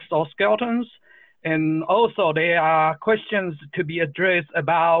of exoskeletons. And also there are questions to be addressed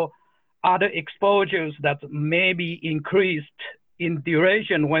about other exposures that may be increased in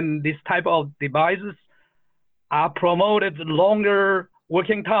duration when this type of devices are promoted longer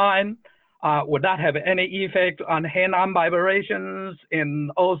working time. Would that have any effect on hand-arm vibrations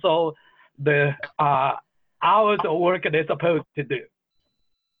and also the hours of work they're supposed to do?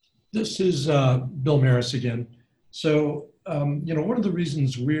 This is Bill Maris again. So, one of the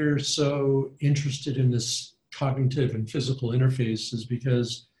reasons we're so interested in this cognitive and physical interface is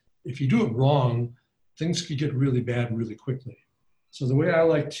because if you do it wrong, things could get really bad really quickly. So the way I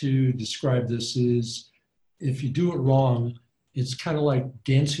like to describe this is, if you do it wrong, it's kind of like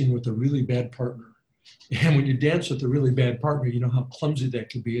dancing with a really bad partner. And when you dance with a really bad partner, you know how clumsy that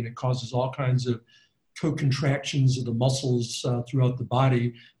can be, and it causes all kinds of co-contractions of the muscles throughout the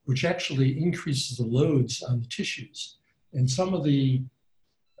body, which actually increases the loads on the tissues. And some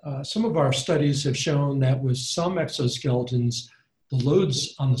of our studies have shown that with some exoskeletons, the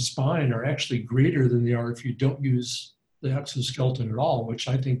loads on the spine are actually greater than they are if you don't use the exoskeleton at all, which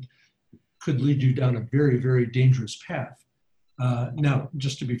I think could lead you down a very, very dangerous path. Now,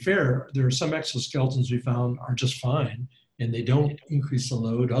 just to be fair, there are some exoskeletons we found are just fine and they don't increase the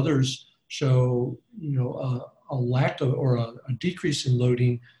load. Others show, a lack of or a decrease in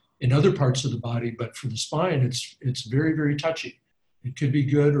loading in other parts of the body, but for the spine, it's very, very touchy. It could be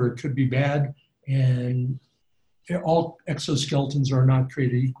good or it could be bad, and all exoskeletons are not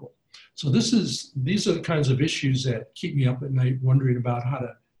created equal. So these are the kinds of issues that keep me up at night wondering about how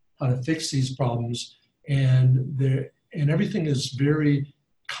to fix these problems, and everything is very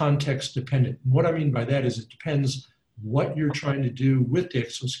context dependent. And what I mean by that is it depends what you're trying to do with the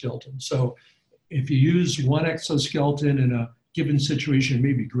exoskeleton. So if you use one exoskeleton in a given situation, it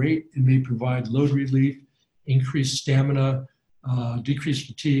may be great. It may provide load relief, increased stamina, decreased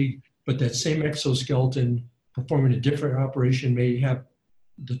fatigue, but that same exoskeleton performing a different operation may have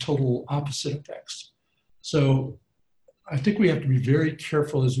the total opposite effects. So I think we have to be very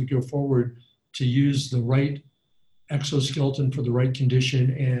careful as we go forward to use the right exoskeleton for the right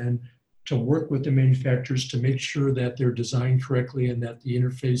condition, and to work with the manufacturers to make sure that they're designed correctly and that the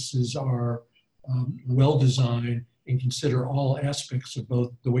interfaces are well designed and consider all aspects of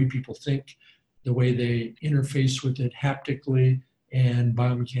both the way people think, the way they interface with it haptically and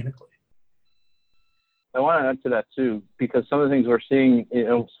biomechanically. I want to add to that too, because some of the things we're seeing,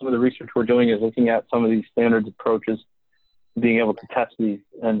 some of the research we're doing is looking at some of these standards approaches, being able to test these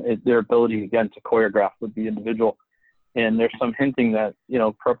and their ability, again, to choreograph with the individual. And there's some hinting that,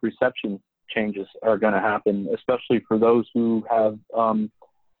 proprioception changes are going to happen, especially for those who have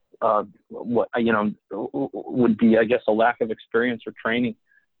would be, I guess, a lack of experience or training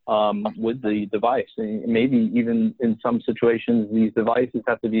with the device. And maybe even in some situations, these devices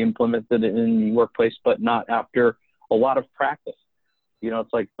have to be implemented in the workplace, but not after a lot of practice.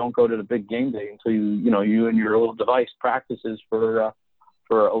 It's like, don't go to the big game day until you and your little device practices for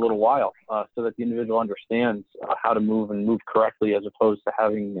a little while, so that the individual understands how to move and move correctly, as opposed to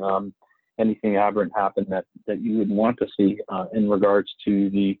having anything aberrant happen that you wouldn't want to see in regards to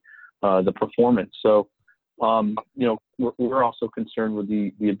the performance. So, we're also concerned with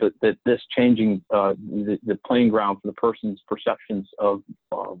that this changing the playing ground for the person's perceptions of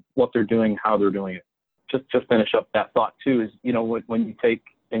what they're doing, how they're doing it. Just to finish up that thought too is, when you take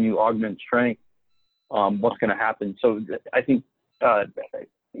and you augment strength, what's going to happen? So I think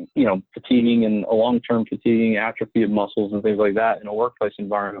fatiguing and a long-term fatiguing, atrophy of muscles and things like that in a workplace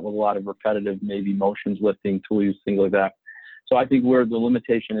environment with a lot of repetitive, maybe motions, lifting, tool use, things like that. So I think where the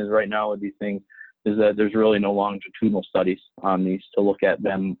limitation is right now with these things is that there's really no longitudinal studies on these to look at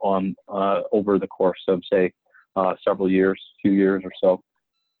them on over the course of, say, several years, few years or so.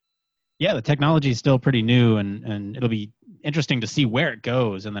 Yeah, the technology is still pretty new, and it'll be interesting to see where it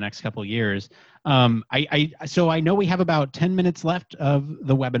goes in the next couple of years. So I know we have about 10 minutes left of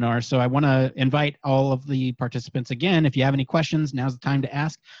the webinar, so I want to invite all of the participants again. If you have any questions, now's the time to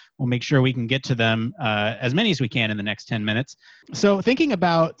ask. We'll make sure we can get to them, as many as we can in the next 10 minutes. So thinking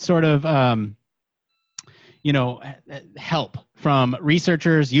about sort of help from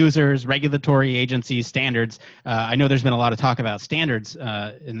researchers, users, regulatory agencies, standards. I know there's been a lot of talk about standards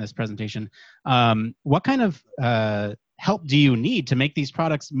in this presentation. What kind of help do you need to make these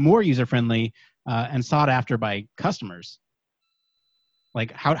products more user-friendly and sought after by customers?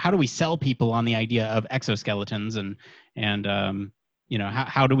 Like, how do we sell people on the idea of exoskeletons, and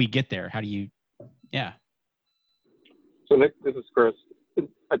how do we get there? How do you, yeah. So Nick, this is Chris.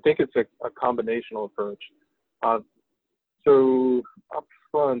 I think it's a combinational approach. So up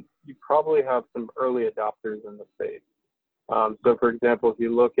front, you probably have some early adopters in the space. So for example, if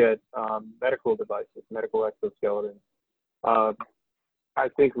you look at medical devices, medical exoskeletons, I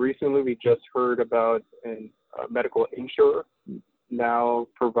think recently we just heard about a medical insurer now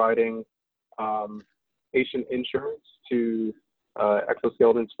providing patient insurance to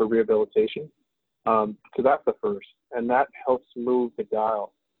exoskeletons for rehabilitation. So that's the first, and that helps move the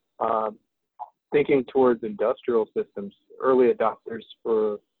dial. Thinking towards industrial systems, early adopters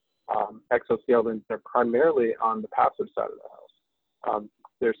for exoskeletons are primarily on the passive side of the house.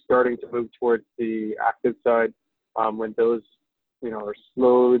 They're starting to move towards the active side when those, are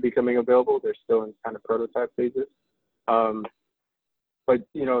slowly becoming available. They're still in kind of prototype phases. But,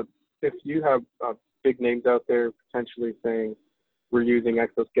 if you have big names out there potentially saying we're using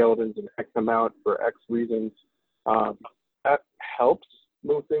exoskeletons in X amount for X reasons, that helps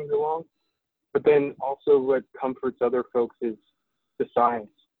move things along. But then also what comforts other folks is the science.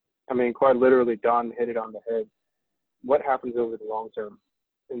 I mean, quite literally, Don hit it on the head. What happens over the long term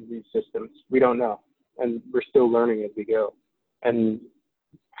in these systems? We don't know. And we're still learning as we go. And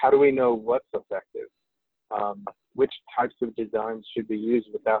how do we know what's effective? Which types of designs should be used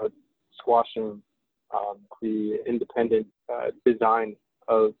without squashing the independent design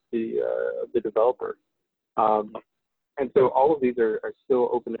of the developer? And so all of these are still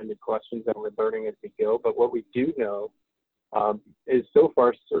open-ended questions that we're learning as we go. But what we do know is so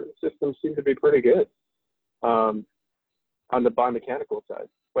far certain systems seem to be pretty good on the biomechanical side.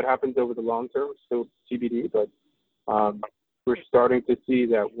 What happens over the long term is still TBD, but we're starting to see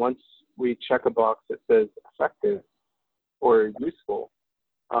that once we check a box that says effective or useful,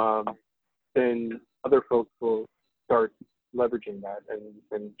 then other folks will start leveraging that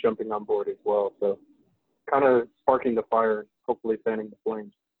and jumping on board as well. So kind of sparking the fire, hopefully fanning the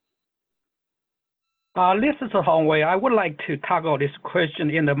flames. This is Hong Wei. I would like to tackle this question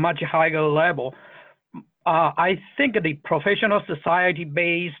in a much higher level. I think the professional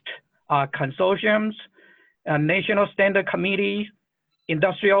society-based consortiums, national standard committees,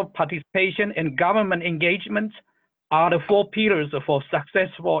 industrial participation, and government engagement are the four pillars for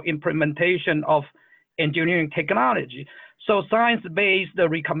successful implementation of engineering technology. So science-based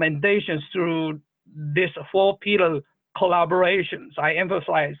recommendations through these four pillar collaborations, I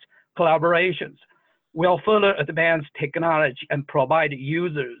emphasize collaborations, will further advance technology and provide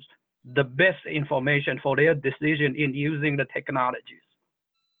users the best information for their decision in using the technologies.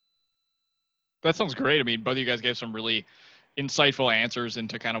 That sounds great. I mean, both of you guys gave some really insightful answers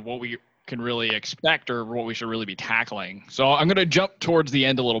into kind of what we can really expect or what we should really be tackling. So I'm going to jump towards the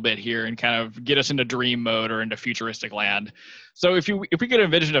end a little bit here and kind of get us into dream mode or into futuristic land. So if we could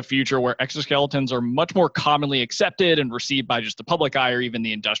envision a future where exoskeletons are much more commonly accepted and received by just the public eye or even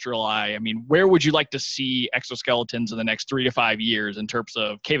the industrial eye, I mean, where would you like to see exoskeletons in the next 3 to 5 years in terms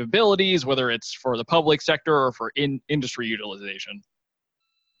of capabilities, whether it's for the public sector or for industry utilization?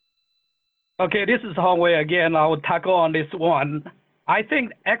 Okay, this is Hong Wei again. I will tackle on this one. I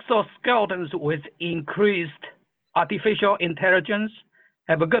think exoskeletons with increased artificial intelligence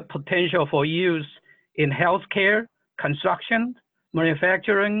have a good potential for use in healthcare, construction,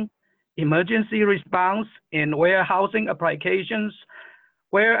 manufacturing, emergency response, and warehousing applications,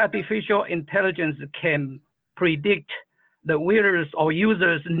 where artificial intelligence can predict the wearers or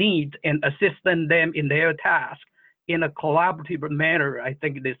users' needs and assist them in their task in a collaborative manner. I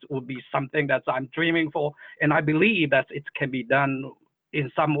think this would be something that I'm dreaming for, and I believe that it can be done in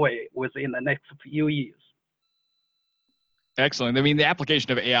some way within the next few years. Excellent. I mean, the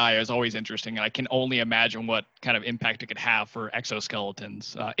application of AI is always interesting, and I can only imagine what kind of impact it could have for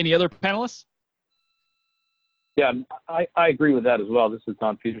exoskeletons. Any other panelists? Yeah, I agree with that as well. This is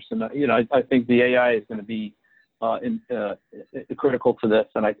Don Peterson. I think the AI is going to be critical to this,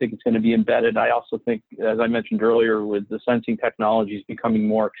 and I think it's going to be embedded. I also think, as I mentioned earlier, with the sensing technologies becoming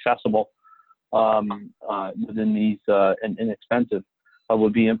more accessible within these and inexpensive,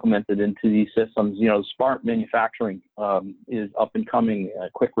 would be implemented into these systems. Smart manufacturing is up and coming,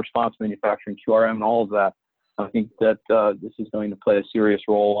 quick response manufacturing, QRM, and all of that. I think that this is going to play a serious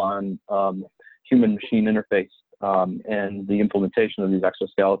role on human-machine interface and the implementation of these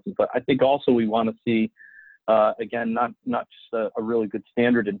exoskeletons. But I think also we want to see, again, not just a really good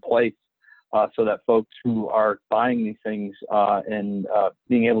standard in place so that folks who are buying these things and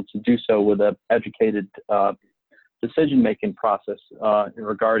being able to do so with an educated decision-making process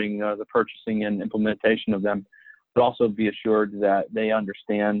regarding the purchasing and implementation of them, but also be assured that they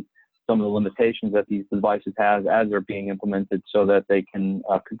understand some of the limitations that these devices have as they're being implemented, so that they can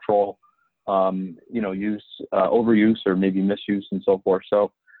control, use, overuse, or maybe misuse, and so forth.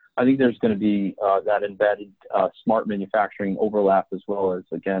 So I think there's going to be that embedded smart manufacturing overlap, as well as,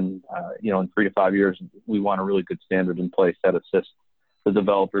 again, in 3 to 5 years, we want a really good standard in place that assists the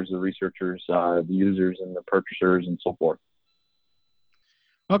developers, the researchers, the users, and the purchasers, and so forth.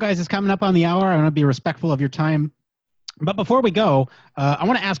 Well, guys, it's coming up on the hour. I want to be respectful of your time. But before we go, I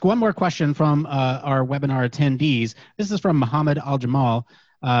want to ask one more question from our webinar attendees. This is from Mohammed Al-Jamal.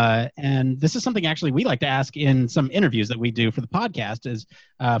 And this is something actually we like to ask in some interviews that we do for the podcast, is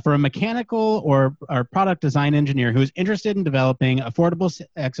for a mechanical or product design engineer who's interested in developing affordable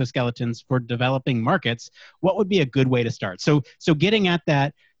exoskeletons for developing markets, what would be a good way to start? So getting at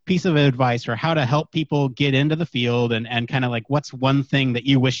that piece of advice for how to help people get into the field and kind of like, what's one thing that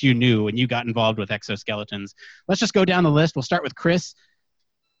you wish you knew when you got involved with exoskeletons? Let's just go down the list. We'll start with Chris.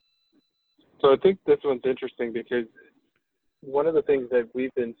 So I think this one's interesting because one of the things that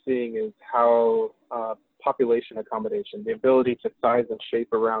we've been seeing is how population accommodation, the ability to size and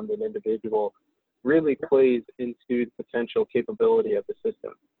shape around an individual, really plays into the potential capability of the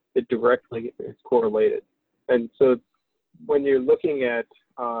system. It directly is correlated. And so when you're looking at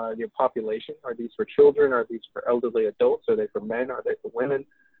your population, are these for children? Are these for elderly adults? Are they for men? Are they for women?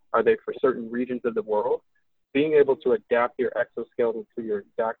 Are they for certain regions of the world? Being able to adapt your exoskeleton to your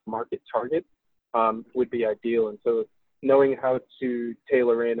exact market target would be ideal. And so knowing how to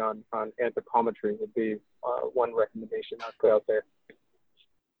tailor in on anthropometry would be one recommendation I'd put out there.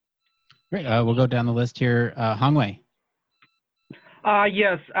 Great. We'll go down the list here. Hongwei.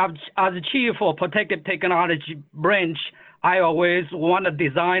 Yes, as the chief for protective technology branch, I always want the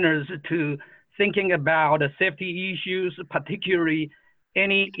designers to thinking about the safety issues, particularly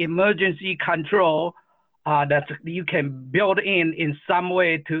any emergency control that you can build in some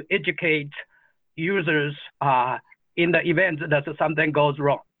way to educate users in the event that something goes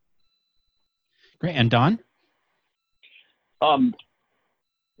wrong. Great. And Don?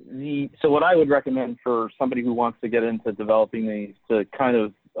 So what I would recommend for somebody who wants to get into developing these, to kind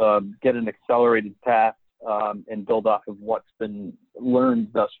of get an accelerated path and build off of what's been learned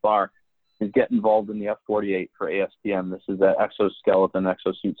thus far, is get involved in the F48 for ASTM. This is the exoskeleton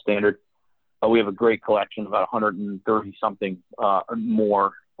exosuit standard. We have a great collection, about 130 something or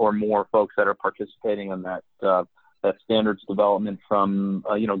more folks that are participating in that standards development from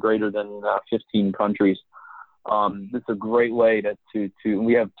greater than 15 countries. It's a great way to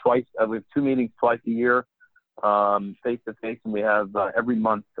we have 2 meetings twice a year, face to face, and we have every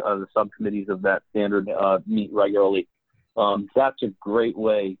month the subcommittees of that standard meet regularly. That's a great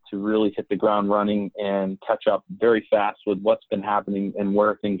way to really hit the ground running and catch up very fast with what's been happening and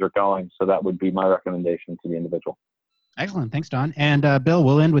where things are going. So that would be my recommendation to the individual. Excellent. Thanks, Don. And Bill,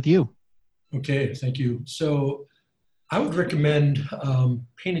 we'll end with you. Okay, thank you. So I would recommend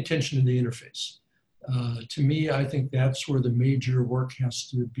paying attention to the interface. To me, I think that's where the major work has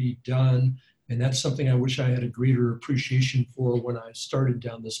to be done. And that's something I wish I had a greater appreciation for when I started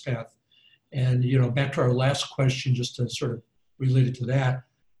down this path. And, back to our last question, just to sort of relate it to that,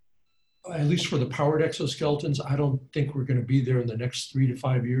 at least for the powered exoskeletons, I don't think we're going to be there in the next 3 to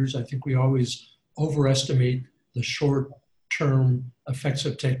 5 years. I think we always overestimate the short-term effects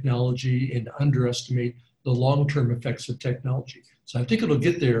of technology and underestimate the long-term effects of technology. So I think it'll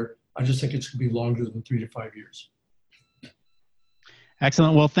get there. I just think it's going to be longer than 3 to 5 years.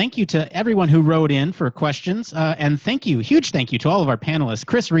 Excellent. Well, thank you to everyone who wrote in for questions. And huge thank you to all of our panelists,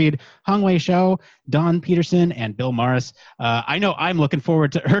 Chris Reed, Hongwei Xiao, Don Peterson, and Bill Morris. I know I'm looking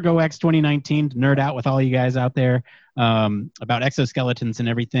forward to ErgoX 2019 to nerd out with all you guys out there about exoskeletons and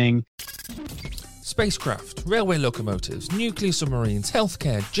everything. Spacecraft, railway locomotives, nuclear submarines,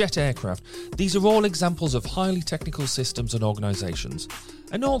 healthcare, jet aircraft, these are all examples of highly technical systems and organisations,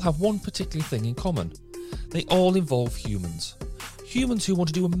 and all have one particular thing in common. They all involve humans. Humans who want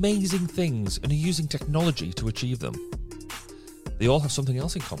to do amazing things and are using technology to achieve them. They all have something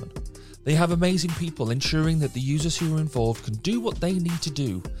else in common. They have amazing people ensuring that the users who are involved can do what they need to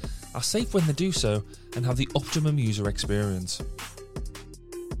do, are safe when they do so, and have the optimum user experience.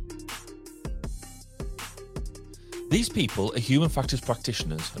 These people are human factors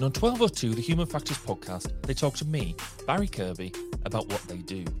practitioners, and on 1202, the Human Factors podcast, they talk to me, Barry Kirby, about what they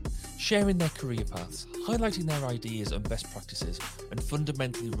do, sharing their career paths, highlighting their ideas and best practices, and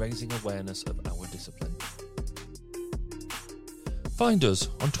fundamentally raising awareness of our discipline. Find us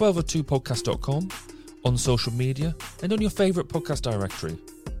on 1202podcast.com, on social media, and on your favourite podcast directory,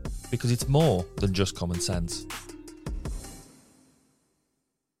 because it's more than just common sense.